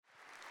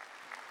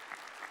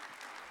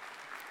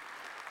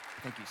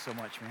Thank you so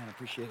much, man. I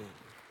appreciate it.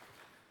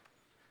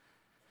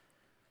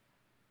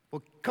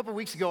 Well, a couple of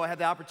weeks ago, I had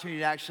the opportunity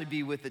to actually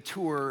be with a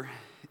tour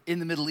in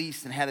the Middle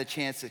East and had a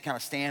chance to kind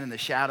of stand in the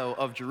shadow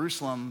of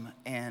Jerusalem.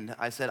 And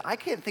I said, I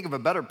can't think of a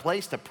better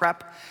place to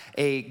prep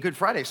a Good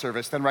Friday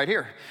service than right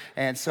here.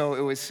 And so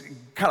it was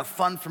kind of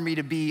fun for me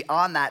to be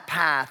on that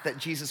path that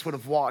Jesus would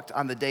have walked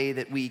on the day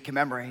that we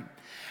commemorate.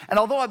 And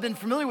although I've been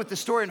familiar with the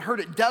story and heard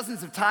it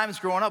dozens of times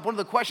growing up, one of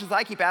the questions that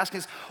I keep asking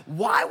is,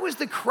 why was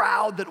the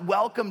crowd that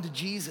welcomed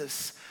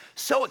Jesus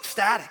so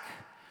ecstatic?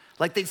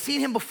 Like they'd seen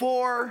him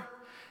before,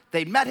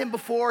 they'd met him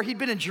before, he'd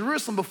been in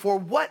Jerusalem before.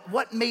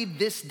 What made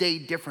this day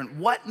different?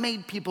 What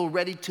made people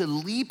ready to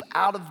leap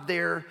out of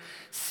their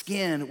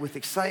skin with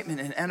excitement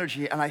and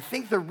energy? And I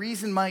think the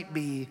reason might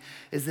be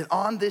is that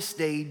on this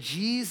day,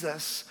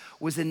 Jesus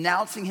was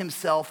announcing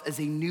himself as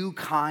a new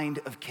kind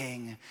of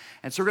king.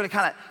 And so we're gonna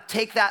kind of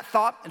take that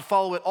thought and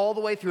follow it all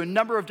the way through a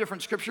number of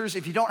different scriptures.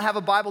 If you don't have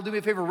a Bible, do me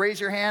a favor, raise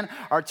your hand.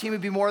 Our team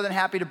would be more than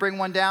happy to bring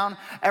one down.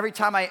 Every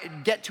time I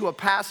get to a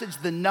passage,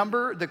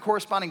 the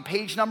corresponding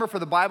page number for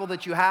the Bible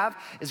that you have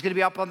is gonna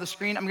be up on the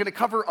screen. I'm gonna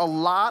cover a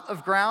lot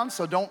of ground,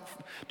 so don't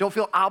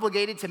feel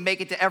obligated to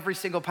make it to every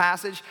single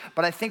passage,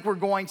 but I think we're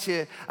going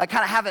to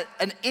kind of have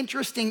an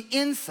interesting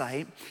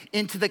insight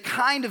into the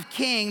kind of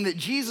king that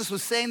Jesus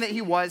was saying that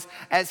he was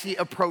as he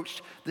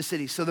approached the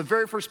city. So the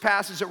very first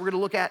passage that we're going to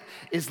look at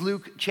is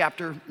Luke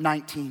chapter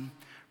 19,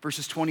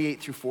 verses 28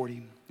 through 40.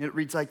 And it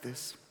reads like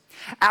this.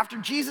 After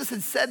Jesus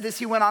had said this,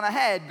 he went on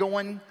ahead,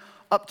 going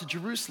up to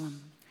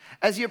Jerusalem.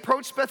 As he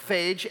approached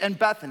Bethphage and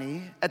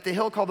Bethany at the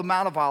hill called the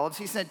Mount of Olives,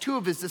 he sent two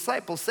of his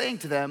disciples, saying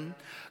to them,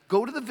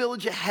 "Go to the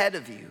village ahead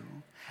of you,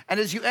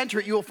 and as you enter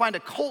it, you will find a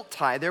colt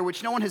tied there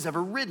which no one has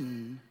ever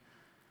ridden.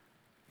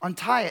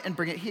 Untie it and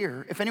bring it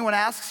here. If anyone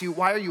asks you,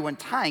 'Why are you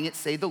untying it?'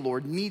 say, 'The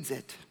Lord needs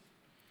it.'"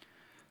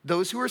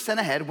 Those who were sent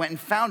ahead went and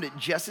found it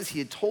just as he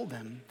had told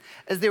them.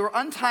 As they were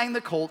untying the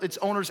colt, its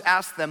owners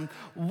asked them,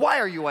 "Why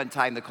are you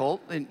untying the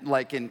colt?"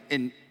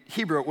 In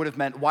Hebrew, it would have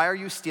meant, "Why are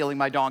you stealing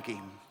my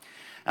donkey?"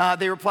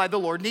 They replied, "The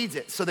Lord needs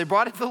it." So they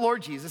brought it to the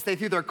Lord Jesus. They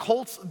threw their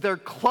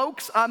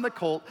cloaks on the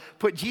colt,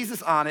 put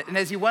Jesus on it, and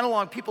as he went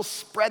along, people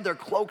spread their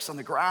cloaks on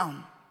the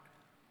ground.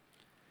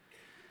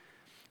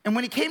 And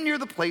when he came near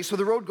the place where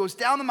the road goes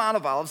down the Mount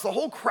of Olives, the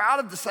whole crowd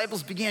of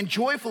disciples began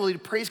joyfully to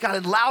praise God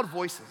in loud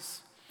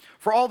voices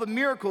for all the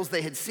miracles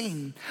they had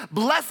seen.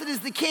 "Blessed is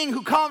the King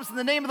who comes in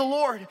the name of the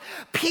Lord.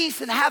 Peace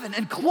in heaven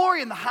and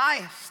glory in the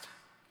highest."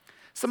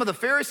 Some of the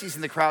Pharisees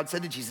in the crowd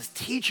said to Jesus,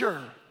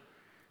 "Teacher,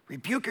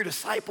 rebuke your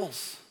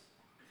disciples."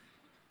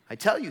 "I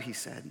tell you," he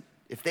said,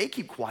 "if they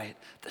keep quiet,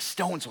 the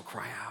stones will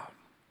cry out."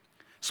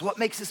 So what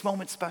makes this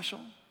moment special?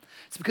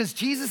 It's because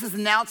Jesus is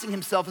announcing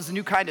himself as a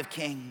new kind of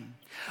king.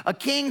 A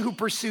king who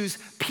pursues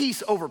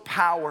peace over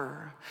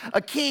power,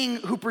 a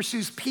king who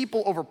pursues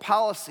people over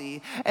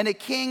policy, and a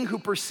king who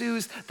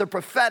pursues the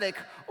prophetic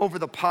over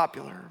the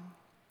popular.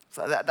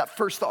 So that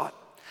first thought.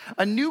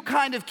 A new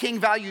kind of king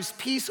values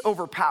peace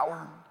over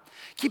power.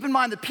 Keep in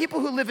mind, the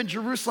people who live in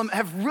Jerusalem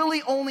have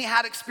really only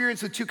had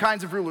experience with two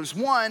kinds of rulers.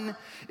 One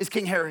is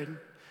King Herod.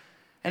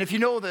 And if you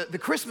know the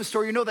Christmas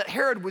story, you know that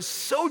Herod was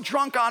so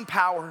drunk on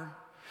power,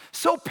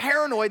 so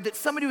paranoid that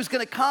somebody was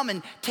gonna come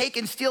and take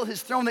and steal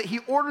his throne that he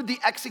ordered the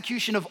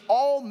execution of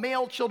all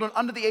male children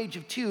under the age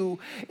of 2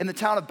 in the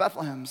town of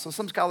Bethlehem. So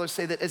some scholars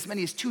say that as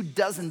many as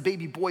 24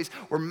 baby boys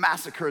were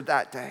massacred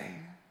that day.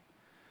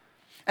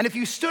 And if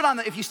you stand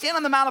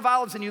on the Mount of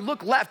Olives and you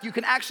look left, you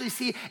can actually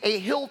see a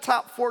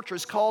hilltop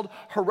fortress called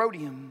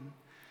Herodium.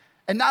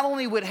 And not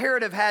only would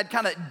Herod have had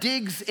kind of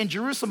digs in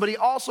Jerusalem, but he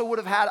also would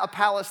have had a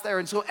palace there.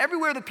 And so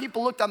everywhere the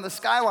people looked on the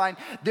skyline,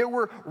 there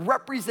were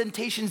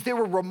representations, there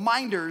were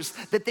reminders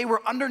that they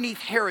were underneath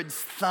Herod's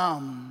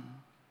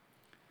thumb.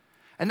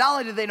 And not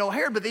only did they know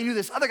Herod, but they knew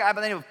this other guy by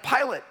the name of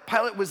Pilate.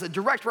 Pilate was a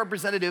direct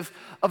representative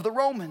of the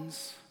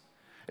Romans.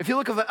 If you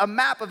look at a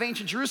map of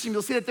ancient Jerusalem,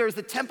 you'll see that there's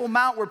the Temple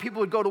Mount where people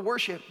would go to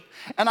worship.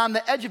 And on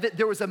the edge of it,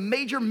 there was a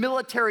major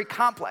military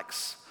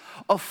complex,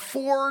 a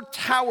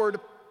 4-towered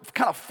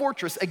kind of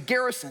fortress, a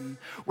garrison,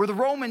 where the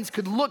Romans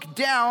could look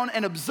down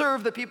and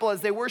observe the people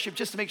as they worshiped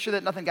just to make sure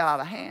that nothing got out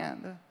of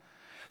hand.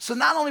 So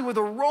not only were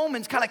the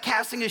Romans kind of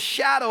casting a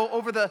shadow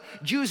over the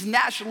Jews'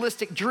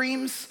 nationalistic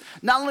dreams,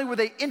 not only were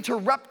they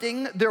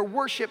interrupting their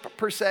worship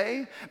per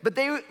se, but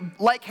they,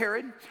 like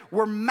Herod,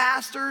 were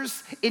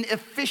masters in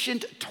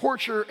efficient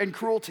torture and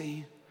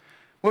cruelty.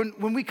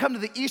 When we come to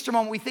the Easter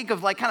moment, we think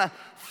of like kind of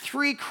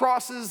 3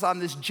 crosses on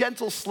this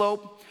gentle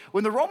slope.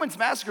 When the Romans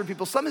massacred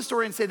people, some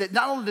historians say that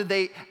not only did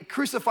they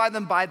crucify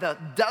them by the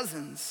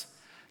dozens,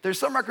 there's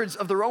some records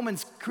of the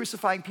Romans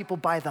crucifying people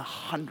by the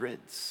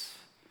hundreds.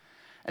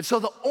 And so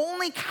the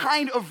only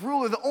kind of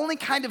ruler, the only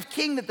kind of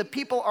king that the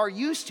people are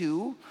used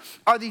to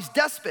are these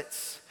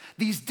despots,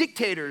 these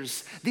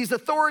dictators, these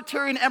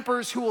authoritarian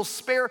emperors who will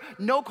spare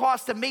no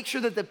cost to make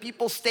sure that the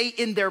people stay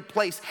in their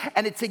place.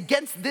 And it's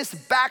against this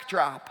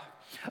backdrop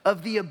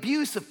of the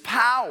abuse of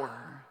power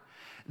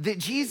that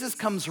Jesus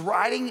comes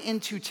riding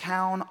into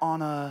town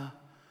on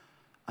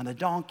a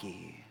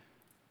donkey.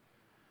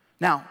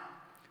 Now,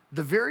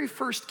 the very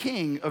first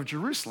king of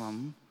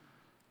Jerusalem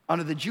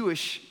under the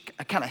Jewish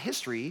kind of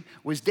history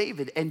was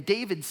David. And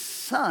David's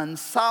son,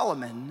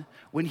 Solomon,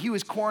 when he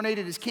was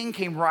coronated as king,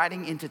 came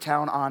riding into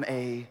town on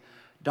a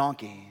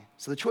donkey.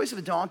 So the choice of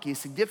a donkey is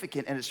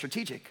significant and it's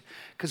strategic,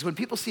 because when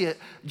people see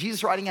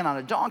Jesus riding in on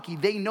a donkey,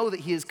 they know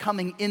that he is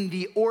coming in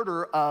the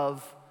order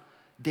of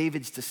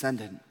David's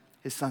descendant,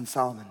 his son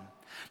Solomon.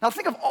 Now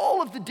think of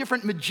all of the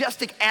different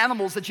majestic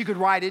animals that you could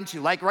ride into.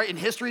 Like right in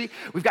history,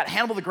 we've got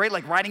Hannibal the Great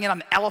like riding in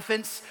on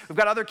elephants. We've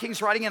got other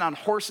kings riding in on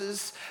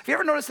horses. Have you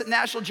ever noticed that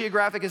National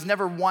Geographic has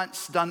never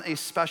once done a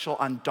special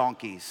on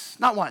donkeys?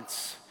 Not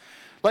once.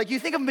 Like you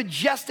think of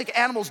majestic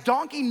animals,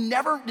 donkey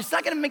never, it's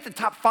not gonna make the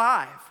top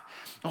 5.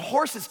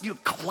 Horses,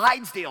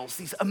 Clydesdales,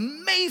 these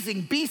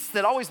amazing beasts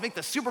that always make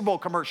the Super Bowl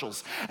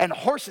commercials. And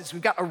horses,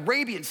 we've got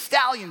Arabian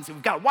stallions, and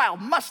we've got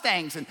wild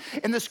Mustangs. And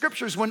in the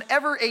scriptures,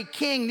 whenever a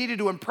king needed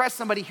to impress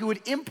somebody, he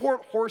would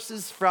import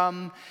horses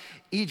from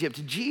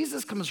Egypt.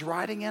 Jesus comes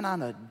riding in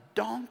on a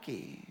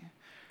donkey.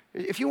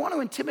 If you want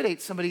to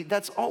intimidate somebody,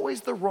 that's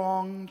always the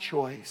wrong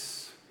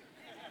choice.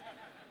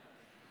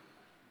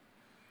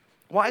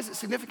 Why is it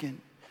significant?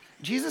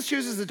 Jesus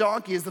chooses the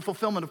donkey as the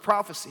fulfillment of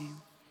prophecy.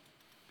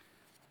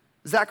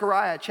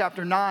 Zechariah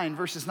chapter 9,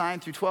 verses 9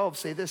 through 12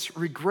 say this: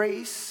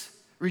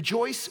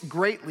 Rejoice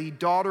greatly,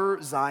 daughter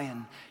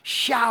Zion.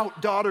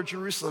 Shout, daughter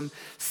Jerusalem.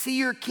 See,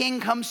 your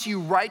king comes to you,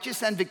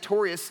 righteous and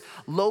victorious,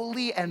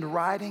 lowly and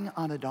riding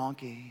on a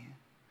donkey.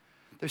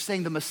 They're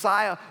saying the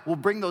Messiah will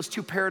bring those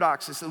two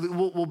paradoxes,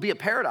 will be a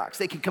paradox.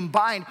 They can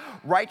combine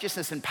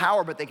righteousness and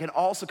power, but they can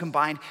also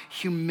combine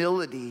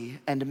humility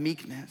and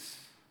meekness.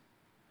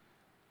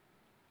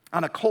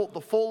 On a colt,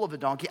 the foal of a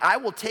donkey, I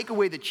will take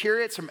away the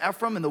chariots from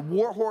Ephraim and the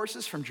war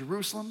horses from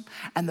Jerusalem,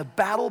 and the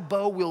battle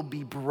bow will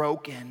be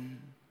broken.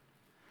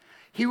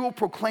 He will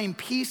proclaim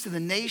peace to the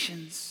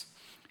nations.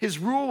 His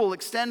rule will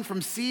extend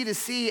from sea to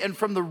sea and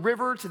from the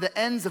river to the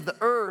ends of the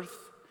earth.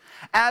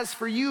 As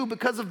for you,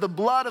 because of the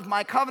blood of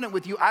my covenant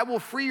with you, I will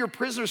free your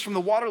prisoners from the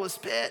waterless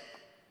pit.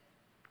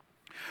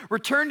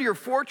 Return to your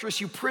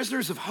fortress, you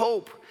prisoners of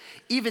hope.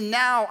 Even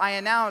now I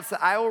announce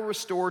that I will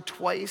restore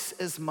twice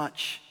as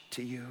much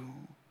to you.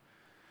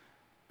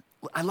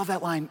 I love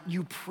that line,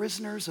 you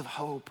prisoners of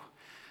hope.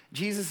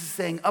 Jesus is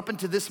saying, up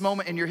until this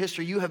moment in your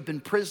history, you have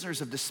been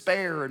prisoners of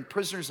despair and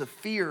prisoners of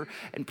fear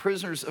and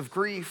prisoners of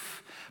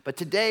grief. But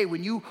today,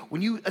 when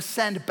you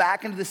ascend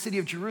back into the city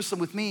of Jerusalem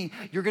with me,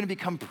 you're gonna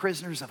become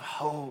prisoners of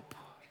hope.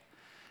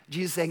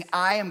 Jesus is saying,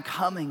 I am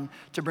coming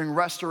to bring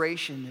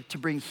restoration, to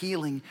bring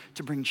healing,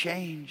 to bring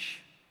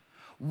change.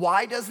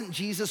 Why doesn't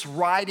Jesus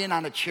ride in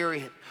on a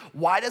chariot?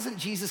 Why doesn't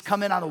Jesus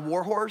come in on a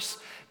war horse?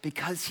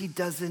 Because he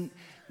doesn't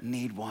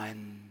need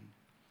one.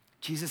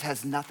 Jesus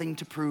has nothing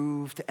to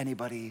prove to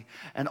anybody,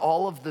 and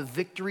all of the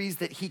victories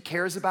that he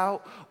cares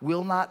about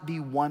will not be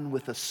won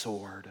with a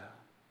sword.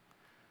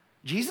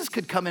 Jesus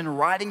could come in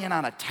riding in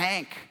on a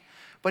tank,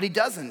 but he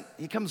doesn't.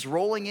 He comes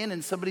rolling in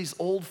somebody's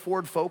old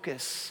Ford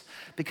Focus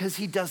because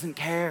he doesn't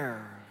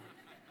care.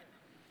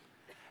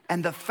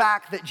 And the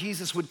fact that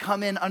Jesus would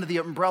come in under the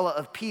umbrella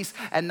of peace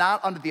and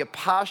not under the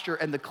posture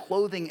and the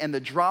clothing and the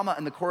drama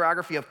and the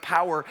choreography of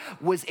power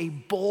was a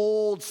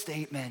bold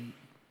statement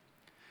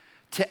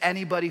to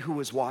anybody who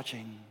was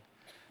watching,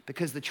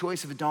 because the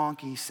choice of a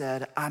donkey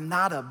said, I'm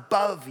not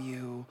above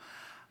you,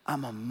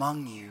 I'm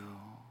among you.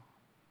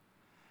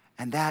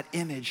 And that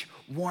image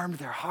warmed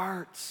their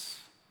hearts.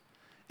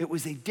 It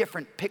was a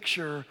different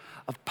picture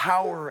of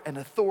power and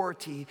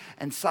authority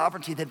and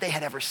sovereignty that they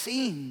had ever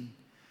seen.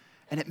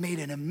 And it made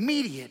an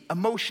immediate,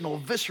 emotional,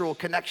 visceral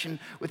connection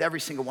with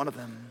every single one of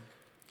them.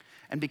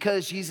 And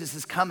because Jesus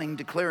is coming,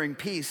 declaring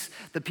peace,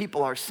 the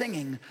people are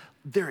singing,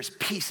 there is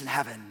peace in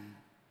heaven.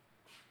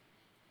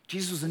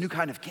 Jesus was a new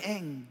kind of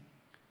king.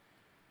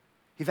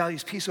 He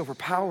values peace over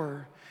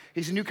power.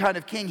 He's a new kind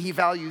of king. He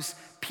values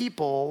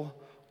people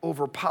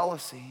over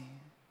policy.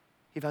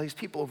 He values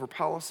people over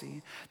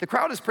policy. The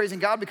crowd is praising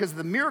God because of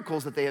the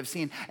miracles that they have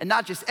seen, and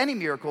not just any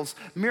miracles,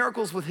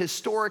 miracles with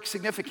historic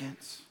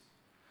significance.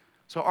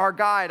 So our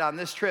guide on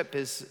this trip,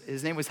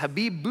 his name was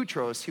Habib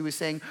Boutros. He was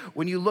saying,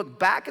 when you look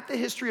back at the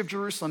history of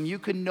Jerusalem, you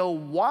can know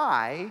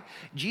why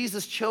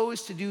Jesus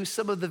chose to do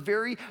some of the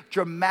very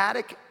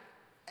dramatic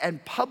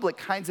and public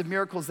kinds of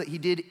miracles that he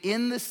did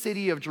in the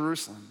city of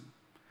Jerusalem.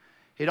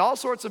 He had all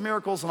sorts of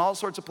miracles in all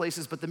sorts of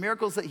places, but the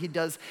miracles that he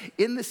does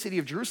in the city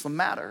of Jerusalem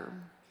matter.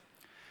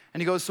 And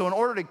he goes, so in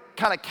order to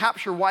kind of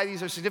capture why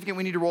these are significant,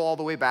 we need to roll all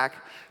the way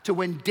back to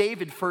when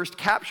David first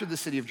captured the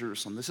city of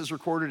Jerusalem. This is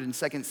recorded in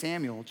 2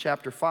 Samuel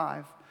chapter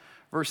 5,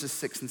 verses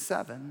 6 and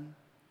 7.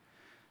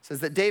 It says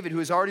that David, who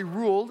has already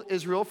ruled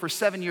Israel for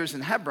 7 years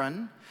in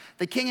Hebron,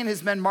 the king and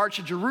his men marched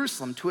to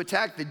Jerusalem to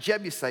attack the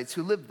Jebusites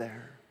who lived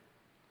there.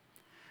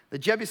 The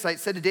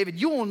Jebusites said to David,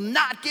 you will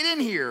not get in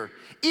here.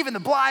 Even the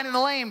blind and the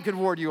lame could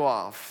ward you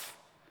off.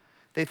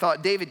 They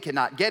thought David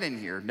cannot get in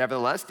here.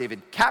 Nevertheless,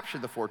 David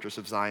captured the fortress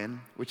of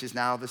Zion, which is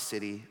now the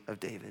city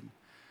of David.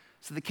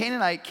 So the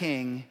Canaanite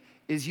king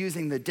is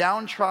using the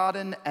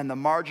downtrodden and the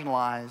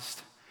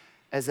marginalized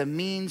as a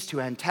means to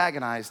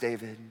antagonize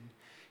David.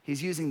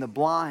 He's using the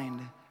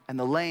blind and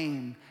the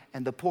lame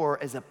and the poor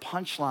as a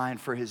punchline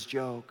for his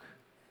joke.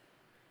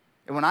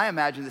 And when I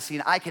imagine the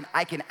scene, I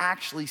can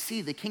actually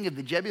see the king of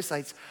the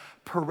Jebusites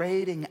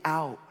parading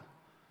out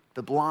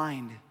the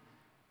blind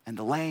and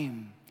the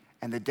lame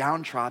and the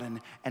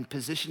downtrodden and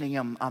positioning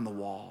them on the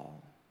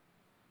wall.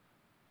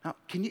 Now,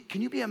 can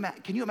you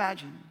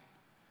imagine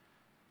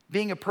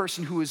being a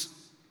person who is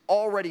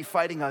already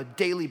fighting a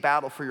daily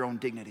battle for your own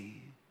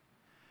dignity,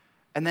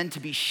 and then to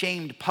be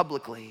shamed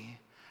publicly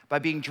by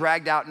being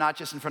dragged out not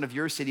just in front of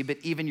your city, but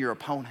even your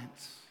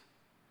opponents?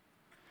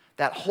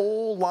 That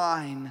whole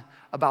line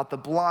about the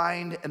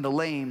blind and the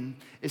lame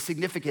is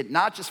significant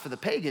not just for the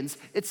pagans,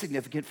 it's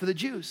significant for the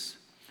Jews.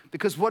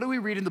 Because what do we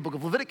read in the book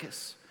of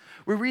Leviticus?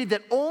 We read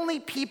that only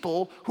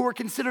people who are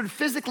considered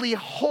physically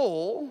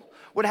whole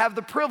would have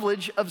the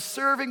privilege of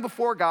serving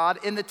before God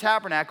in the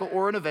tabernacle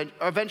or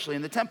eventually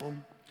in the temple.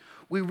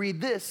 We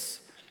read this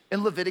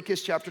in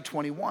Leviticus chapter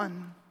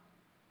 21.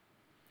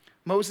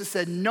 Moses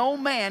said, "No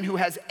man who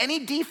has any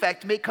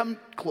defect may come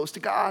close to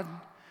God.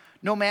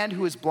 No man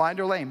who is blind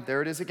or lame,"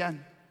 there it is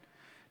again,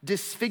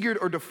 "disfigured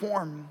or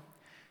deformed.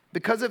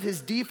 Because of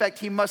his defect,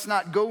 he must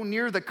not go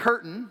near the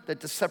curtain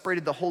that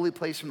separated the holy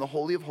place from the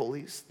Holy of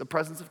Holies, the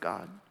presence of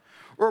God,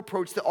 or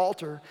approach the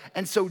altar,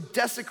 and so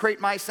desecrate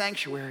my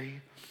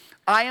sanctuary.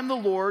 I am the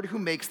Lord who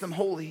makes them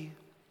holy."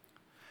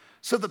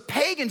 So the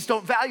pagans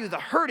don't value the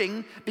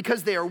hurting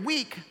because they are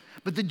weak,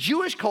 but the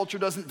Jewish culture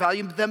doesn't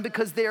value them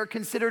because they are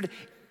considered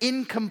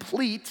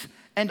incomplete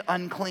and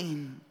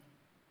unclean.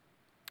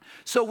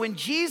 So when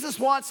Jesus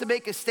wants to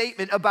make a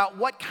statement about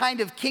what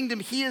kind of kingdom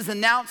he is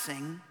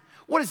announcing,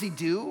 what does he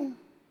do?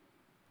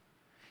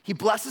 He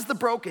blesses the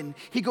broken.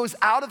 He goes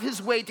out of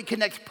his way to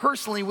connect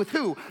personally with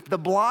who? The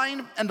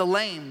blind and the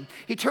lame.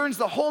 He turns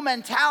the whole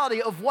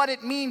mentality of what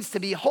it means to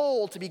be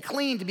whole, to be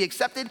clean, to be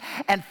accepted,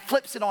 and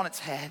flips it on its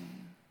head.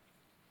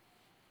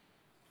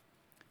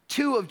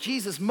 Two of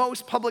Jesus'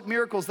 most public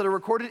miracles that are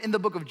recorded in the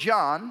book of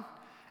John,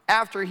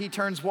 after he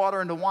turns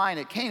water into wine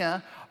at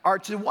Cana, are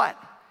to what?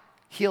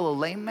 Heal a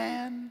lame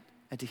man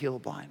and to heal a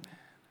blind man.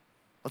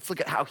 Let's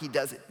look at how he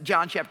does it.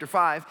 John chapter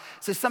 5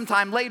 says,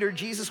 sometime later,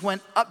 Jesus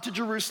went up to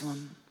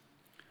Jerusalem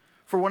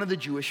for one of the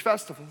Jewish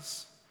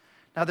festivals.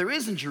 Now there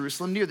is in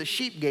Jerusalem near the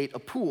sheep gate a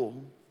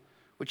pool,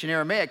 which in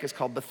Aramaic is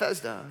called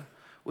Bethesda,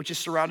 which is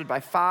surrounded by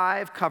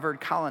 5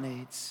 covered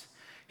colonnades.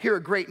 Here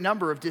a great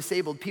number of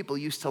disabled people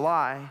used to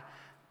lie,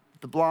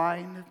 the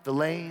blind, the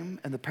lame,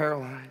 and the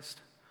paralyzed.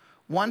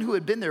 One who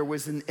had been there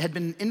had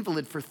been an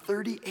invalid for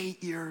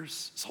 38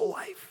 years, his whole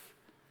life.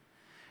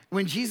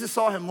 When Jesus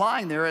saw him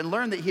lying there and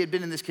learned that he had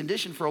been in this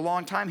condition for a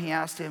long time, he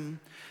asked him,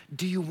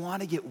 "Do you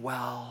want to get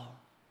well?"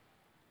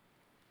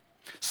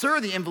 "Sir,"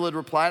 the invalid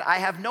replied, "I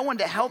have no one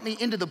to help me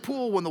into the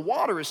pool when the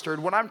water is stirred.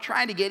 When I'm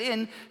trying to get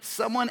in,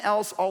 someone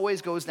else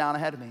always goes down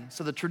ahead of me."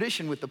 So the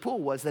tradition with the pool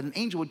was that an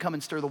angel would come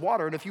and stir the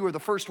water, and if you were the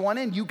first one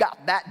in, you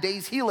got that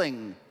day's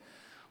healing.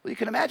 Well, you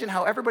can imagine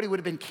how everybody would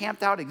have been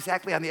camped out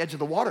exactly on the edge of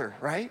the water,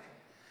 right?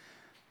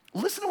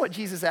 Listen to what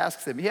Jesus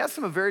asks him. He asks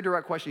him a very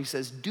direct question. He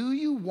says, "Do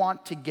you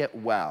want to get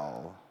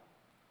well?"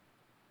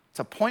 It's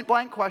a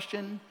point-blank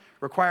question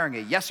requiring a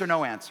yes or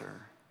no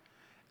answer.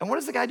 And what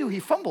does the guy do? He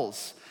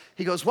fumbles.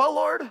 He goes, "Well,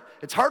 Lord,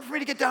 it's hard for me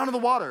to get down in the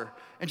water."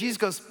 And Jesus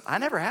goes, "I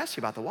never asked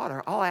you about the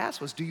water. All I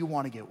asked was, do you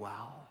want to get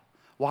well?"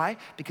 Why?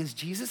 Because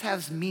Jesus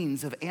has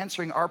means of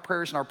answering our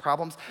prayers and our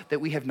problems that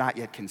we have not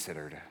yet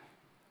considered.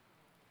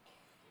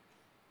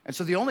 And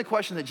so the only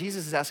question that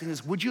Jesus is asking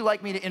is, would you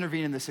like me to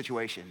intervene in this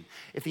situation?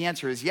 If the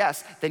answer is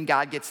yes, then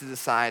God gets to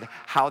decide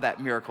how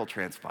that miracle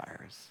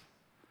transpires.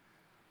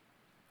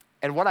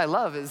 And what I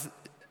love is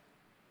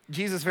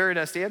Jesus' very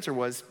next answer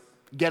was,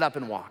 "Get up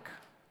and walk.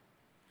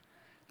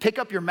 Pick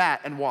up your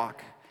mat and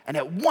walk." And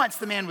at once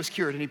the man was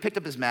cured, and he picked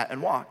up his mat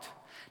and walked.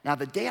 Now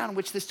the day on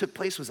which this took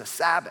place was a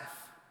Sabbath.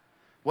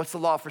 What's the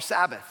law for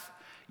Sabbath?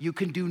 You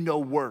can do no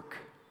work.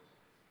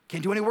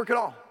 Can't do any work at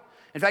all.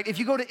 In fact, if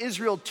you go to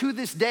Israel to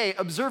this day,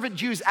 observant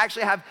Jews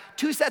actually have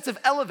 2 sets of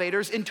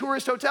elevators in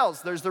tourist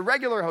hotels. There's the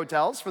regular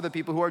hotels for the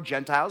people who are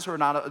Gentiles, who are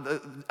not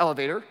the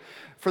elevator,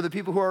 for the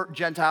people who are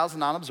Gentiles and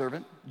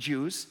non-observant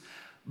Jews.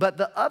 But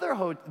the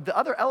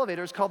other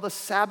elevator is called the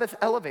Sabbath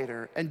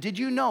elevator. And did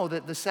you know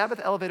that the Sabbath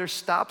elevator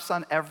stops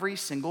on every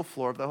single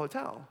floor of the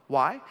hotel?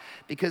 Why?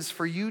 Because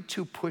for you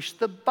to push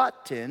the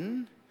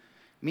button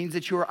means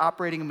that you are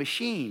operating a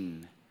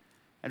machine.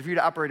 And for you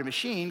to operate a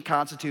machine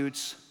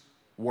constitutes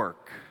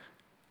work.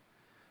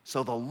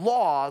 So the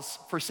laws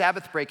for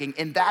Sabbath breaking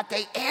in that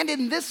day and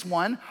in this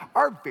one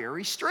are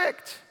very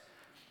strict.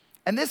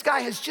 And this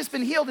guy has just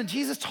been healed, and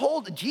Jesus,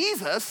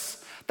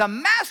 the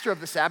master of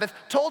the Sabbath,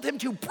 told him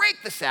to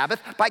break the Sabbath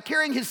by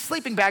carrying his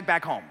sleeping bag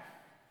back home.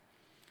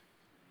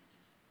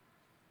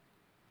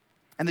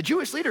 And the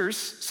Jewish leaders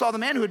saw the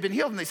man who had been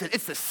healed, and they said,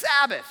 "It's the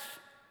Sabbath.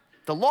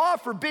 The law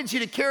forbids you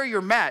to carry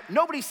your mat."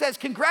 Nobody says,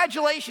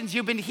 "Congratulations,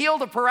 you've been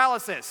healed of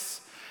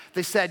paralysis."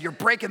 They said, "You're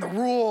breaking the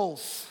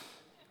rules."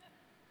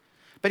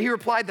 But he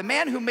replied, "The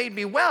man who made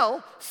me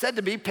well said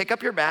to me, 'Pick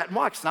up your mat and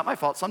walk.' It's not my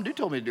fault. Some dude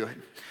told me to do it."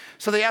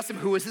 So they asked him,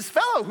 "Who was this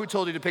fellow who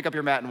told you to pick up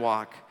your mat and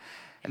walk?"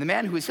 And the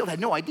man who was healed had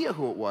no idea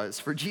who it was,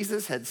 for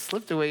Jesus had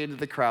slipped away into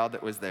the crowd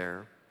that was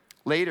there.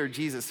 Later,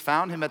 Jesus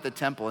found him at the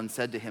temple and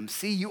said to him,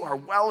 "See, you are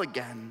well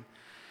again.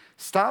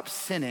 Stop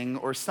sinning,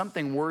 or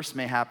something worse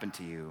may happen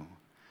to you."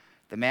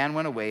 The man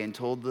went away and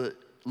told the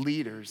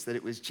leaders that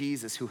it was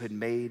Jesus who had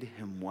made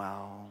him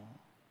well.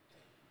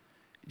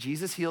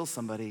 Jesus heals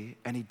somebody,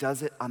 and he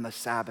does it on the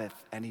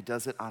Sabbath, and he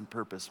does it on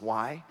purpose.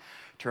 Why?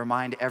 To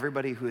remind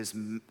everybody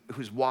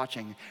who's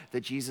watching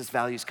that Jesus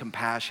values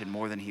compassion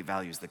more than he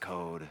values the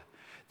code,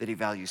 that he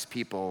values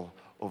people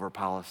over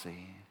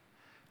policy.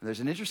 And there's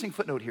an interesting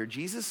footnote here.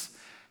 Jesus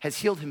has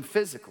healed him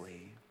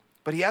physically,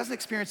 but he hasn't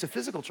experienced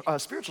a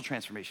spiritual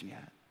transformation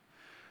yet.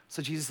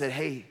 So Jesus said,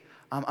 "Hey,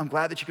 I'm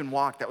glad that you can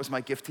walk. That was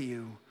my gift to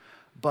you.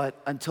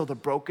 But until the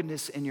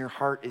brokenness in your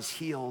heart is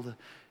healed,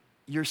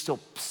 you're still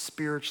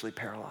spiritually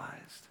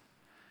paralyzed."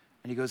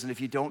 And he goes, "And if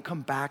you don't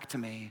come back to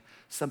me,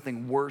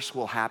 something worse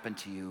will happen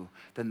to you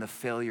than the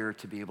failure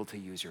to be able to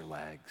use your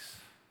legs."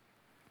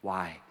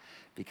 Why?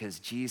 Because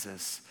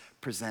Jesus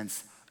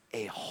presents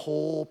a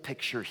whole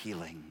picture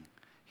healing.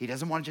 He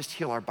doesn't want to just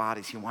heal our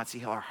bodies. He wants to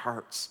heal our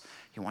hearts.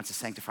 He wants to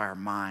sanctify our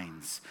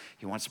minds.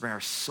 He wants to bring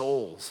our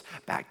souls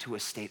back to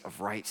a state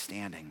of right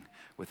standing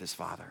with his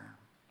Father.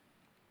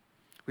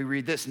 We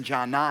read this in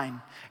John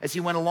 9. As he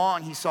went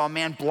along, he saw a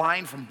man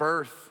blind from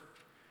birth.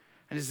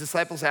 And his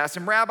disciples asked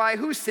him, "Rabbi,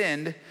 who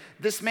sinned,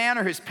 this man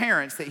or his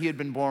parents, that he had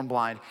been born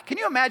blind?" Can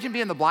you imagine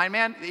being the blind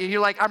man?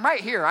 You're like, "I'm right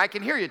here. I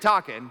can hear you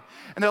talking."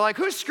 And they're like,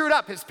 "Who screwed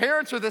up, his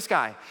parents or this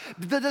guy?"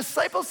 The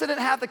disciples didn't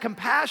have the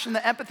compassion,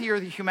 the empathy, or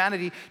the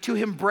humanity to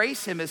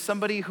embrace him as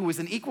somebody who was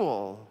an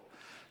equal,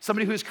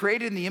 somebody who was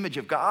created in the image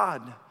of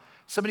God,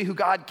 somebody who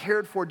God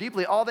cared for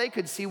deeply. All they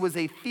could see was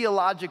a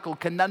theological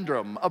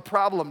conundrum, a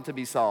problem to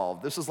be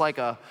solved. This was like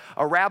a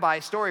rabbi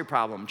story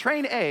problem.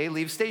 Train A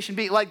leaves station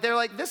B. They're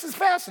like, "This is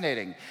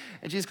fascinating."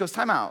 And Jesus goes,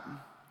 "Time out.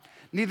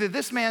 Neither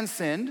this man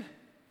sinned,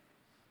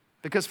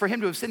 because for him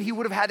to have sinned, he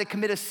would have had to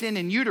commit a sin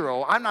in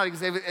utero. I'm not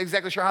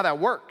exactly sure how that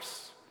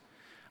works.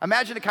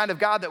 Imagine a kind of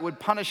God that would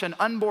punish an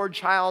unborn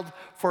child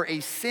for a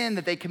sin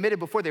that they committed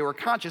before they were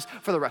conscious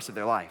for the rest of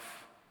their life."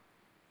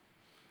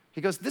 He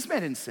goes, "This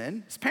man didn't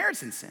sin. His parents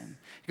didn't sin."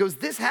 He goes,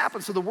 "This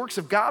happened so the works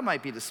of God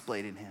might be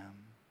displayed in him."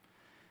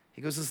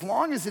 He goes, "As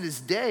long as it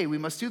is day, we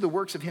must do the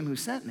works of him who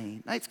sent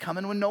me. Night's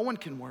coming when no one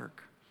can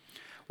work.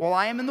 While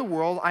I am in the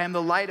world, I am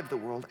the light of the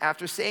world."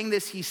 After saying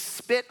this, he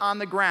spit on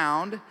the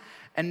ground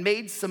and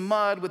made some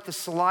mud with the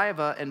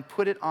saliva and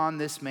put it on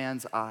this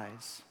man's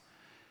eyes.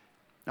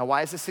 Now,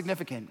 why is this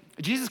significant?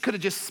 Jesus could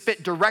have just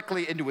spit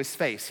directly into his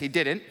face. He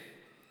didn't.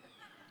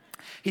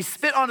 He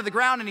spit onto the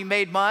ground and he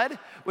made mud.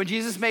 When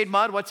Jesus made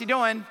mud, what's he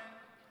doing?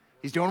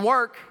 He's doing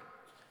work.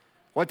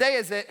 What day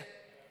is it?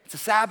 It's a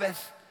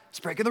Sabbath. He's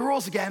breaking the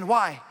rules again.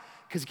 Why?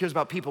 Because he cares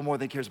about people more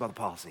than he cares about the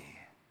policy.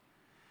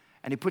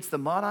 And he puts the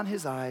mud on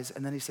his eyes,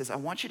 and then he says, "I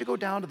want you to go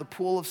down to the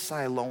pool of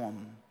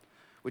Siloam,"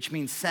 which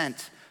means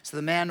sent. So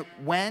the man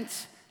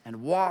went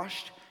and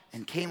washed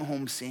and came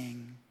home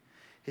seeing.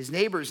 His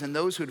neighbors and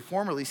those who had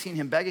formerly seen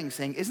him begging,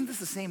 saying, "Isn't this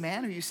the same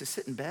man who used to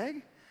sit and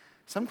beg?"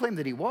 Some claimed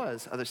that he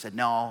was. Others said,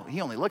 "No,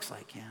 he only looks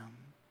like him."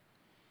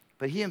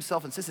 But he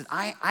himself insisted,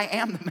 I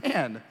am the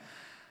man."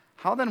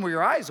 "How then were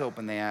your eyes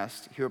open?" they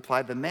asked. He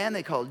replied, "The man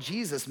they called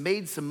Jesus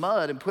made some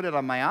mud and put it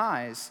on my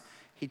eyes.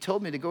 He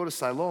told me to go to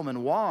Siloam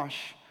and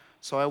wash.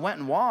 So I went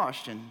and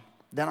washed, and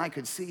then I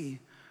could see."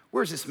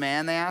 "Where's this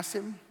man?" they asked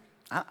him.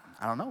 I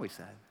don't know," he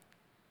said.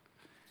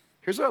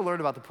 Here's what I learned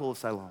about the pool of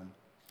Siloam.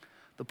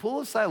 The pool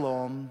of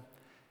Siloam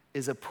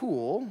is a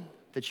pool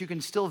that you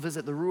can still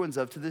visit the ruins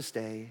of to this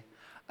day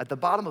at the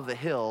bottom of a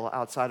hill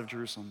outside of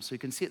Jerusalem. So you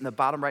can see it in the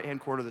bottom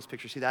right-hand corner of this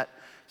picture. See that?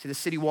 See the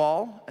city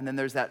wall? And then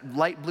there's that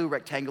light blue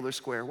rectangular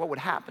square. What would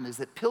happen is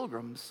that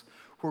pilgrims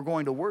who are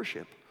going to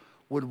worship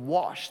would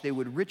wash. They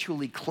would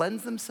ritually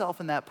cleanse themselves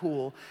in that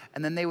pool,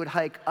 and then they would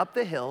hike up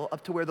the hill,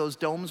 up to where those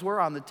domes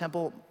were on the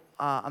Temple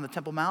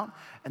Mount,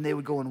 and they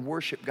would go and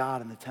worship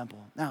God in the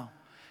temple. Now,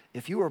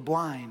 if you were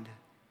blind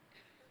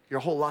your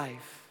whole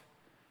life,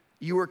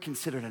 you were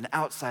considered an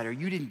outsider.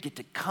 You didn't get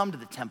to come to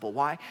the temple.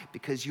 Why?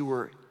 Because you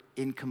were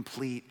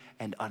incomplete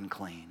and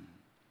unclean.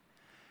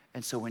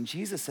 And so when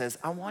Jesus says,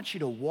 "I want you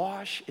to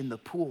wash in the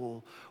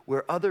pool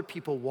where other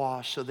people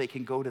wash so they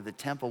can go to the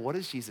temple," what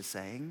is Jesus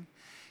saying?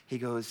 He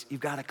goes,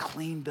 "You've got a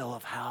clean bill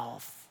of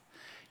health.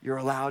 You're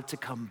allowed to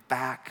come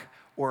back,"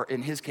 or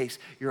in his case,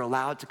 you're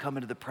allowed to come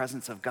into the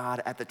presence of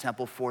God at the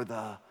temple for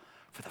the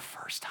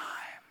first time.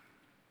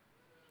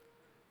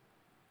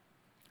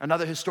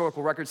 Another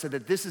historical record said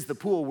that this is the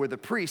pool where the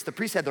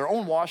priests had their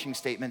own washing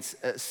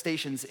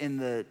stations in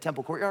the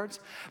temple courtyards,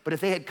 but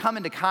if they had come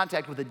into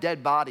contact with a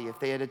dead body, if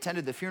they had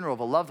attended the funeral of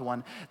a loved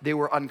one, they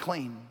were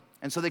unclean.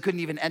 And so they couldn't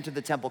even enter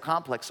the temple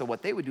complex. So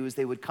what they would do is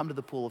they would come to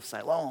the pool of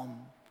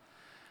Siloam,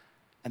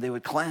 and they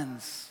would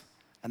cleanse,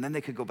 and then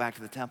they could go back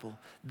to the temple.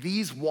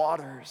 These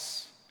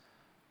waters,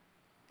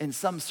 in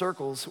some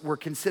circles, were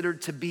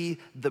considered to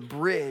be the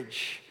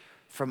bridge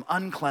from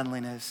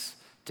uncleanliness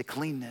to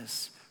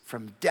cleanness,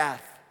 from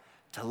death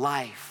to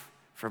life,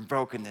 from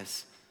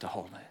brokenness to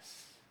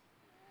wholeness.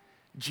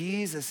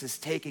 Jesus is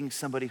taking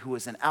somebody who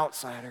was an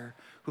outsider,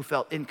 who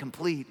felt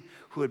incomplete,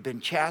 who had been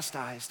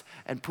chastised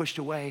and pushed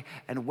away,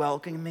 and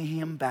welcoming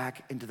him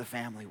back into the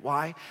family.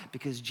 Why?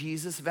 Because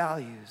Jesus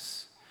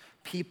values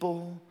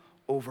people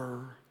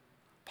over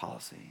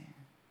policy.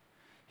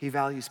 He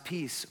values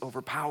peace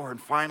over power. And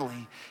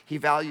finally, he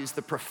values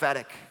the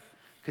prophetic,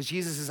 because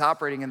Jesus is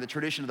operating in the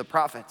tradition of the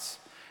prophets.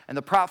 And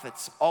the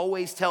prophets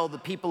always tell the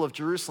people of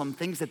Jerusalem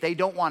things that they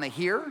don't want to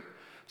hear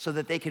so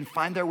that they can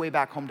find their way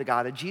back home to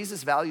God. And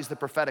Jesus values the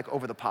prophetic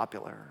over the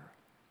popular.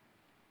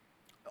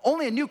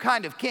 Only a new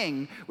kind of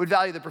king would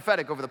value the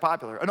prophetic over the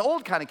popular. An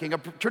old kind of king, a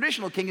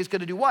traditional king, is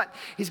going to do what?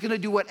 He's going to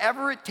do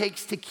whatever it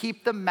takes to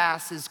keep the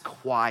masses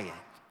quiet.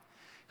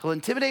 He'll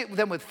intimidate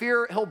them with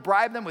fear. He'll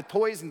bribe them with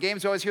toys and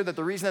games. You always hear that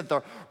the reason that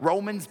the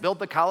Romans built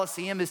the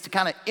Colosseum is to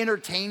kind of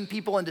entertain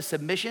people into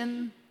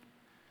submission.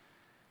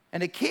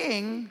 And a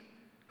king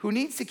who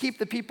needs to keep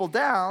the people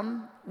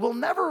down will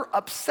never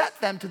upset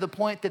them to the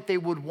point that they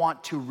would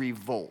want to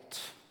revolt.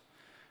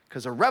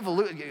 Because a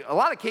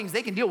lot of kings,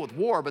 they can deal with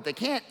war, but they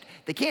can't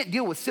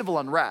deal with civil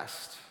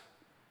unrest.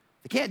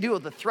 They can't deal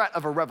with the threat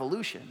of a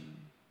revolution.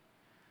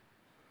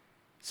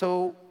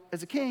 So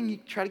as a king, you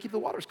try to keep the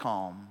waters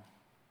calm.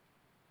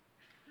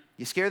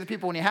 You scare the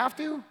people when you have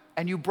to,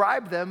 and you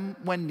bribe them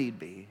when need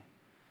be.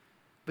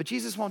 But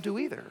Jesus won't do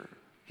either.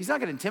 He's not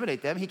going to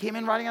intimidate them. He came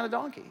in riding on a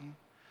donkey.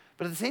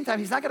 But at the same time,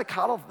 he's not going to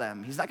coddle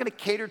them. He's not going to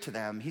cater to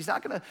them. He's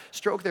not going to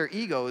stroke their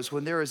egos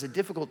when there is a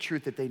difficult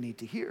truth that they need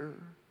to hear.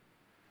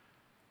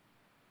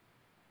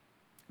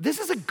 This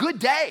is a good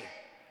day.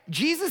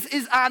 Jesus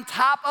is on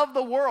top of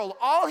the world.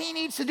 All he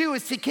needs to do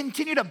is to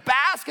continue to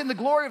bask in the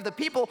glory of the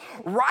people,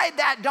 ride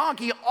that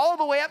donkey all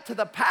the way up to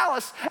the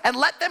palace, and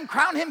let them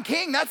crown him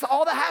king. That's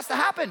all that has to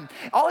happen.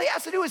 All he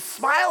has to do is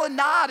smile and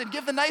nod and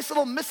give the nice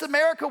little Miss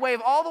America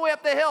wave all the way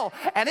up the hill,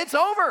 and it's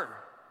over.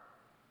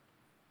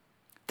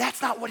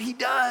 That's not what he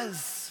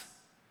does.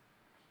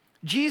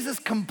 Jesus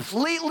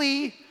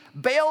completely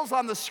bails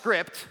on the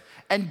script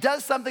and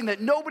does something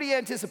that nobody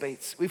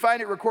anticipates. We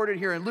find it recorded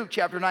here in Luke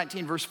chapter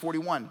 19, verse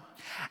 41.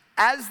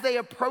 As they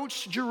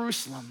approached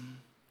Jerusalem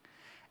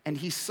and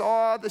he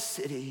saw the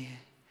city,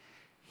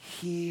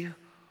 he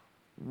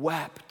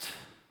wept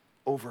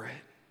over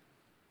it.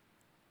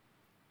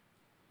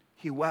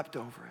 He wept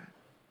over it.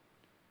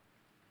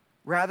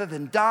 Rather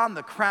than don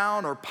the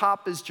crown or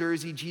pop his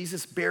jersey,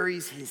 Jesus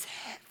buries his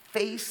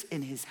face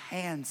in his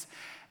hands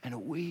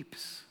and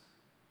weeps.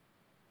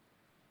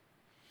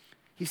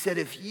 He said,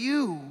 if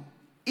you,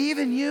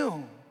 even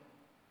you,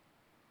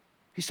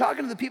 he's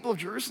talking to the people of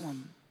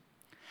Jerusalem,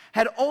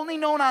 had only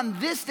known on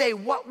this day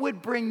what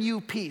would bring you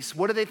peace.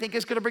 What do they think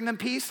is going to bring them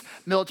peace?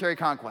 Military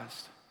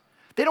conquest.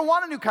 They don't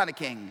want a new kind of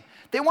king.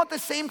 They want the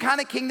same kind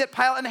of king that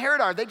Pilate and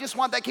Herod are. They just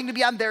want that king to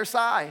be on their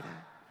side.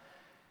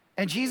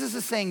 And Jesus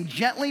is saying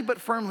gently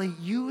but firmly,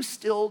 you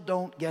still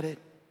don't get it.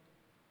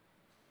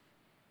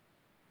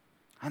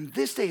 On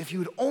this day, if you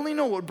would only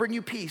know what would bring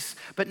you peace,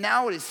 but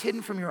now it is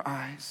hidden from your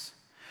eyes.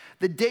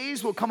 The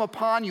days will come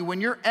upon you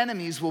when your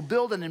enemies will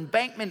build an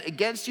embankment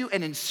against you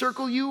and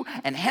encircle you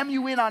and hem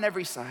you in on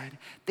every side.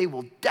 They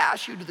will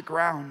dash you to the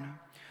ground,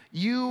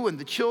 you and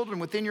the children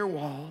within your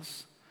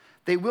walls.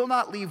 They will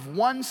not leave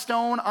one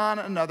stone on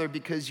another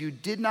because you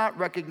did not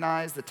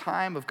recognize the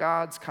time of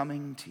God's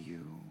coming to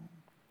you.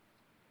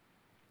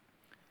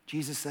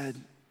 Jesus said,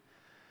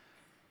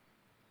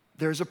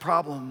 there's a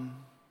problem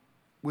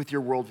with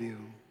your worldview.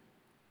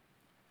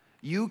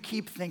 You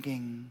keep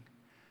thinking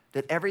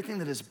that everything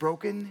that is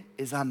broken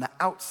is on the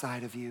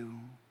outside of you.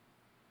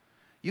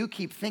 You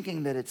keep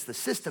thinking that it's the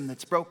system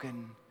that's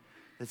broken,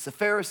 it's the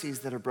Pharisees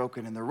that are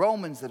broken, and the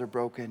Romans that are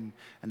broken,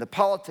 and the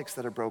politics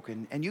that are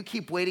broken, and you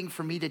keep waiting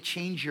for me to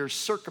change your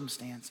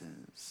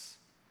circumstances.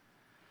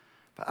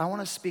 But I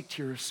want to speak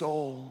to your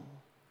soul.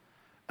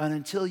 And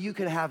until you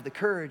can have the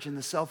courage and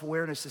the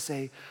self-awareness to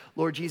say,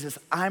 Lord Jesus,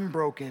 I'm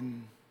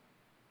broken.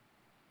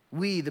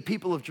 We, the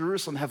people of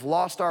Jerusalem, have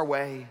lost our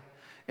way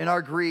in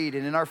our greed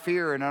and in our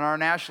fear and in our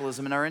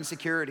nationalism and our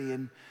insecurity.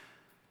 And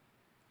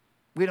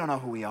we don't know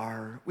who we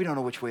are. We don't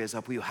know which way is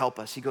up. Will you help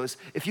us? He goes,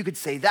 if you could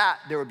say that,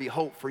 there would be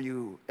hope for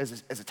you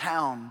as a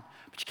town.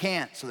 But you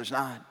can't, so there's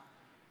not.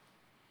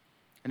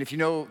 And if you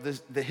know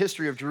the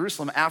history of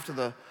Jerusalem after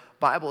the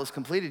Bible is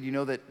completed, you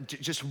know that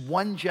just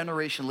one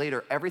generation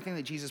later, everything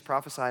that Jesus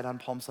prophesied on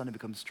Palm Sunday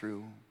becomes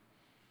true.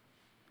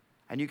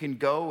 And you can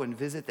go and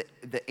visit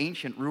the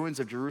ancient ruins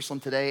of Jerusalem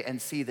today and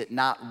see that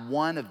not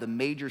one of the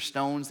major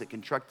stones that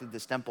constructed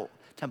this temple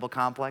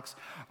complex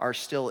are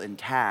still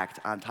intact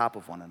on top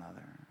of one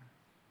another.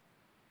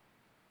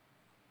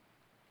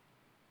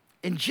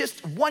 In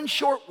just one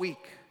short week,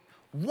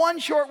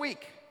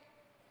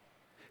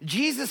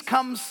 Jesus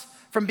comes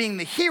from being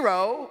the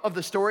hero of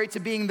the story to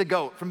being the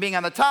goat, from being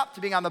on the top to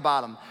being on the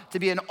bottom, to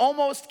be an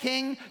almost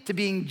king, to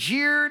being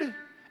jeered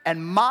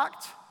and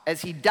mocked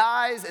as he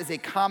dies as a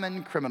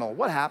common criminal.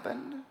 What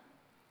happened?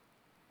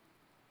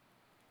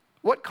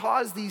 What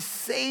caused these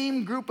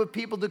same group of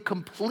people to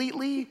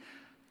completely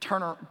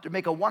to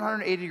make a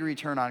 180-degree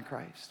turn on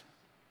Christ?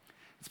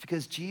 It's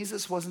because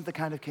Jesus wasn't the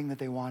kind of king that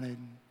they wanted.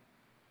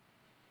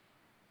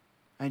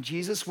 And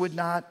Jesus would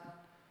not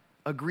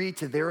agree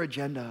to their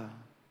agenda.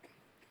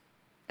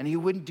 And he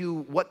wouldn't do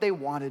what they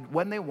wanted,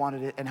 when they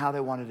wanted it, and how they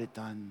wanted it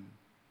done.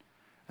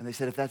 And they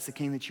said, if that's the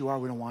king that you are,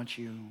 we don't want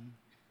you.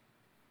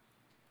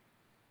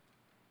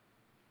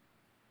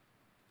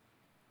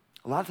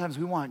 A lot of times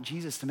we want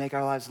Jesus to make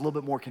our lives a little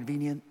bit more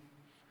convenient,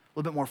 a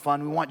little bit more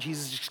fun. We want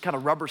Jesus to just kind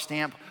of rubber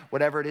stamp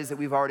whatever it is that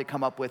we've already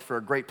come up with for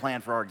a great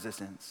plan for our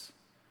existence.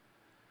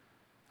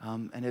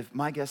 And if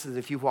my guess is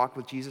if you've walked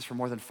with Jesus for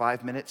more than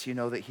 5 minutes, you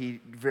know that he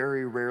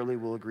very rarely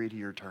will agree to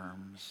your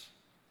terms.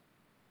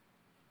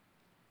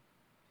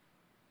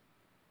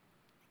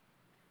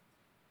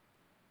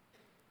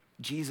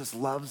 Jesus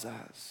loves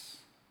us.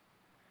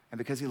 And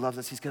because he loves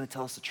us, he's going to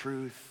tell us the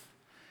truth.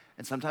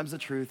 And sometimes the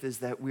truth is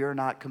that we are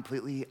not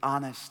completely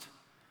honest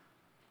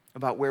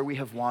about where we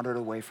have wandered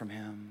away from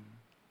him.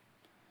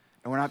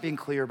 And we're not being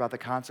clear about the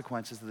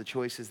consequences of the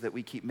choices that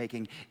we keep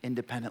making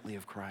independently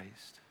of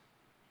Christ.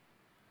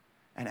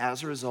 And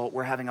as a result,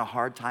 we're having a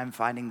hard time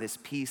finding this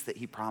peace that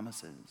he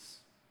promises.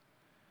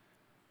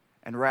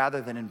 And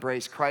rather than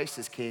embrace Christ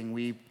as king,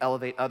 we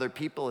elevate other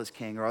people as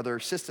king, or other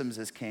systems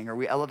as king, or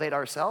we elevate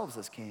ourselves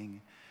as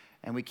king.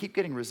 And we keep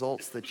getting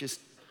results that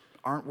just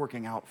aren't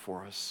working out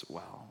for us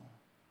well.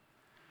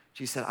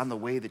 Jesus said, I'm the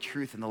way, the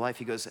truth, and the life.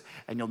 He goes,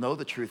 and you'll know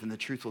the truth, and the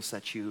truth will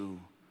set you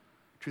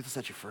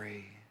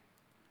free.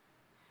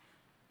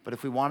 But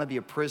if we want to be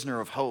a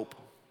prisoner of hope,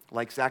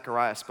 like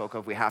Zechariah spoke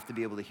of, we have to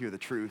be able to hear the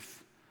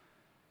truth,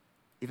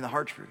 even the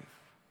hard truth.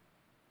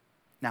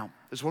 Now,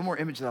 there's one more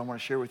image that I want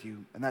to share with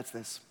you, and that's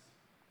this.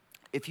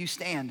 If you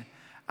stand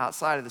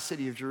outside of the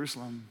city of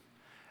Jerusalem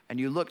and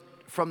you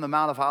look from the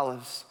Mount of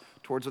Olives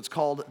towards what's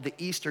called the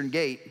Eastern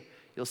Gate,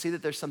 you'll see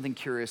that there's something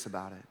curious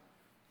about it.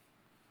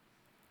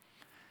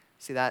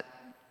 See that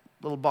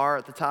little bar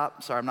at the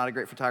top? Sorry, I'm not a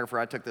great photographer.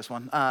 I took this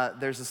one.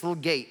 There's this little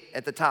gate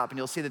at the top, and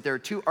you'll see that there are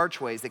two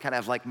archways that kind of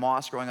have like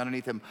moss growing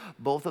underneath them.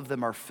 Both of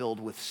them are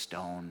filled with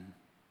stone.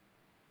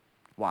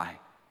 Why?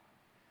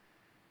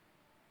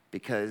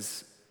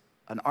 Because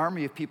an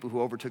army of people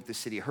who overtook the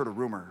city heard a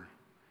rumor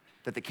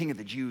that the king of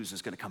the Jews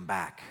was going to come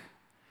back.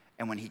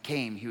 And when he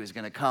came, he was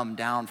going to come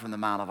down from the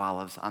Mount of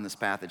Olives on this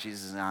path that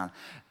Jesus is on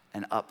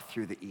and up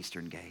through the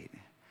Eastern Gate.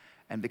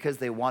 And because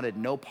they wanted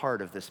no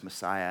part of this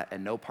Messiah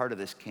and no part of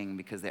this king,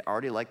 because they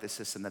already liked the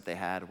system that they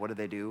had, what did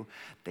they do?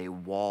 They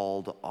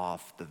walled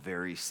off the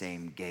very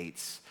same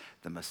gates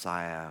the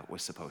Messiah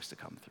was supposed to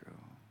come through.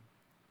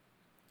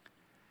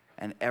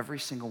 And every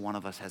single one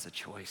of us has a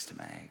choice to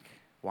make.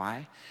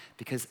 Why?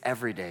 Because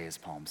every day is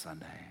Palm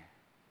Sunday.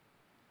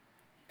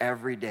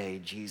 Every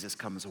day, Jesus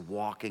comes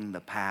walking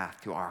the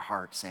path to our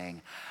heart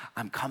saying,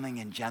 I'm coming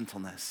in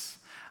gentleness.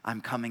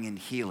 I'm coming in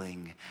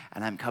healing,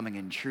 and I'm coming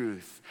in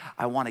truth.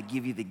 I want to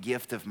give you the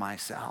gift of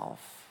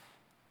myself.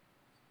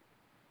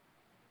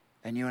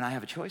 And you and I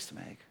have a choice to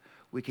make.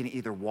 We can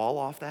either wall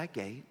off that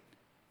gate,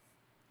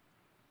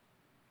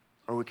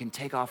 or we can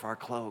take off our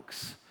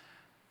cloaks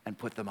and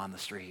put them on the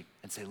street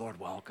and say, Lord,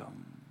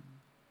 welcome.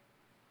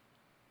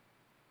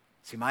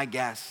 See, my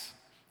guess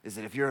is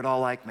that if you're at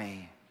all like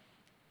me,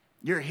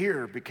 you're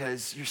here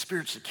because you're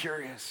spiritually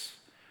curious.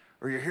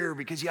 Or you're here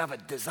because you have a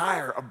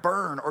desire, a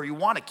burn, or you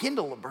want to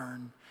kindle a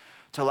burn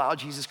to allow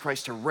Jesus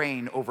Christ to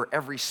reign over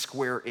every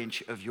square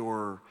inch of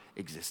your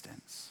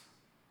existence.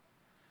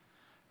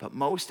 But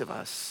most of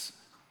us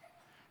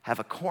have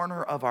a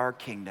corner of our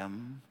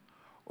kingdom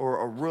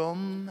or a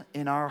room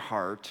in our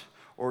heart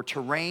or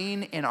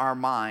terrain in our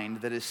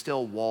mind that is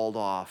still walled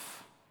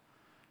off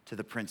to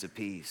the Prince of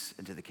Peace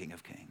and to the King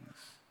of Kings.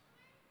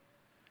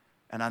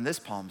 And on this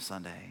Palm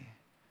Sunday,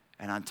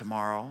 and on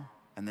tomorrow,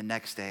 and the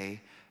next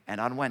day, and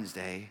on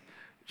Wednesday,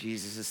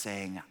 Jesus is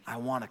saying, I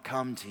want to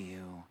come to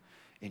you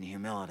in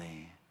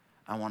humility.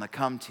 I want to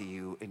come to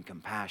you in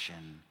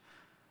compassion.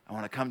 I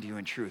want to come to you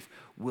in truth.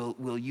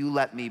 Will you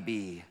let me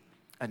be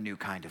a new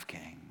kind of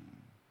king?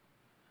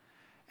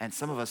 And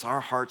some of us,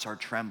 our hearts are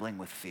trembling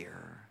with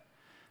fear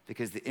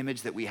because the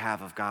image that we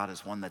have of God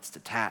is one that's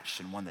detached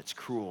and one that's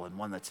cruel and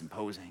one that's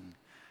imposing.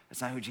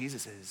 That's not who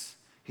Jesus is.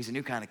 He's a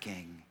new kind of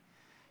king.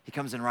 He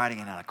comes in riding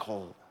in on a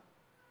colt.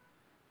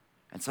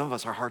 And some of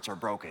us, our hearts are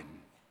broken.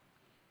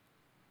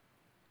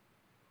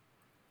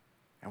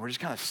 And we're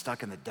just kind of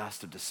stuck in the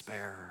dust of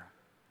despair.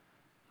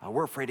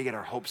 We're afraid to get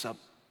our hopes up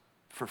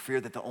for fear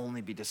that they'll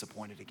only be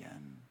disappointed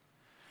again.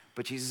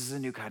 But Jesus is a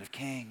new kind of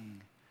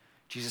king.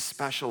 Jesus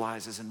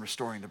specializes in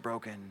restoring the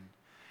broken.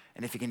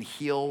 And if he can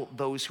heal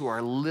those who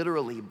are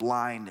literally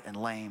blind and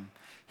lame,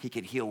 he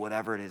can heal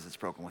whatever it is that's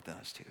broken within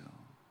us too.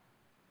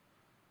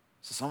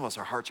 So some of us,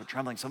 our hearts are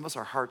trembling. Some of us,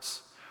 our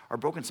hearts are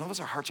broken. Some of us,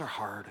 our hearts are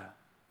hard.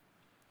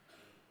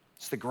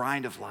 It's the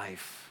grind of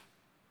life.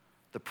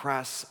 The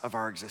press of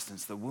our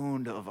existence, the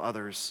wound of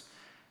others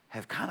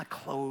have kind of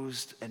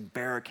closed and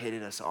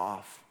barricaded us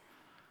off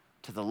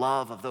to the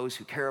love of those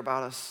who care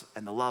about us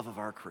and the love of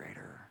our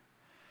Creator.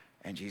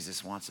 And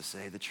Jesus wants to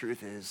say, the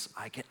truth is,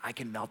 I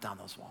can melt down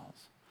those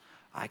walls.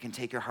 I can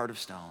take your heart of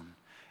stone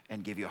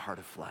and give you a heart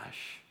of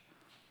flesh.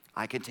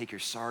 I can take your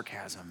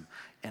sarcasm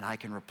and I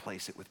can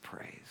replace it with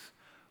praise.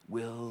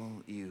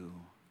 Will you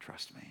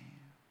trust me?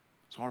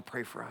 So I want to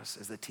pray for us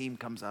as the team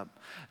comes up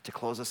to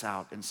close us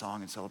out in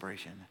song and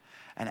celebration,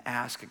 and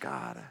ask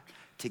God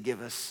to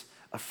give us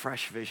a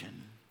fresh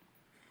vision,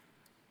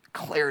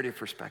 clarity of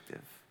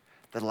perspective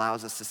that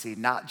allows us to see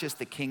not just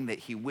the king that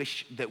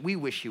we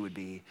wish he would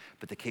be,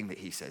 but the king that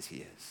he says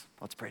he is.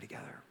 Let's pray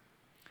together.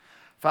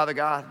 Father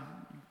God,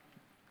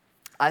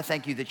 I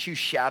thank you that you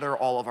shatter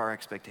all of our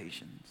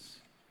expectations,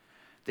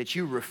 that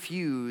you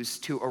refuse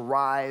to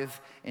arrive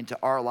into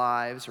our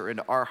lives or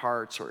into our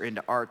hearts or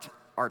into our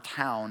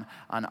town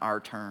on our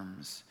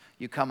terms.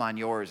 You come on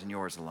yours and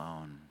yours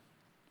alone,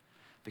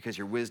 because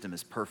your wisdom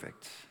is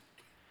perfect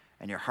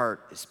and your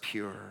heart is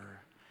pure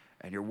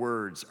and your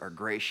words are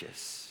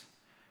gracious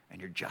and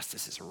your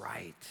justice is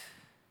right.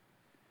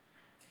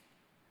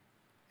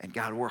 And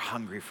God, we're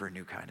hungry for a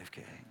new kind of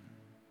king.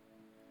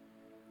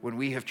 When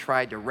we have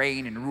tried to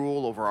reign and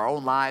rule over our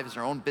own lives,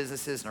 our own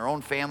businesses, and our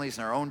own families,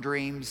 and our own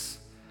dreams,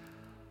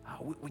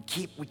 we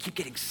keep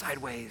getting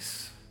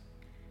sideways,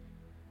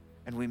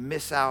 and we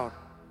miss out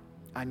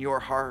on your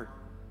heart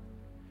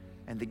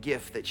and the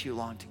gift that you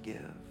long to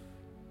give.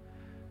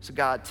 So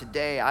God,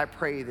 today I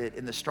pray that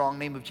in the strong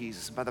name of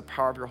Jesus and by the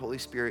power of your Holy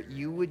Spirit,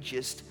 you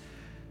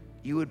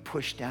would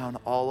push down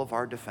all of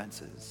our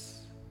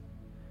defenses,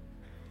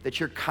 that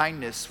your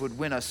kindness would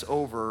win us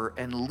over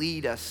and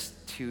lead us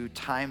to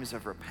times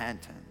of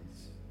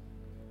repentance,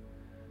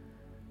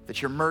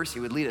 that your mercy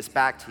would lead us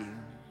back to you,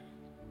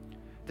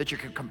 that your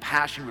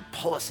compassion would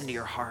pull us into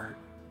your heart,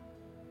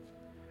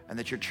 and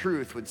that your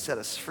truth would set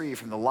us free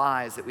from the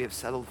lies that we have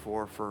settled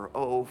for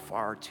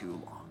far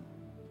too long.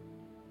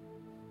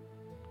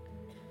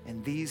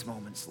 In these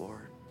moments,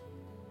 Lord,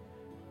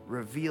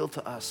 reveal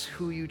to us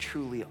who you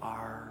truly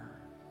are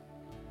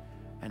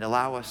and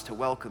allow us to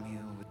welcome you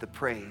with the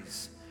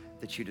praise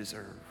that you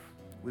deserve.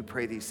 We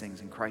pray these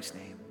things in Christ's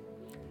name.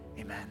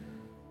 Amen.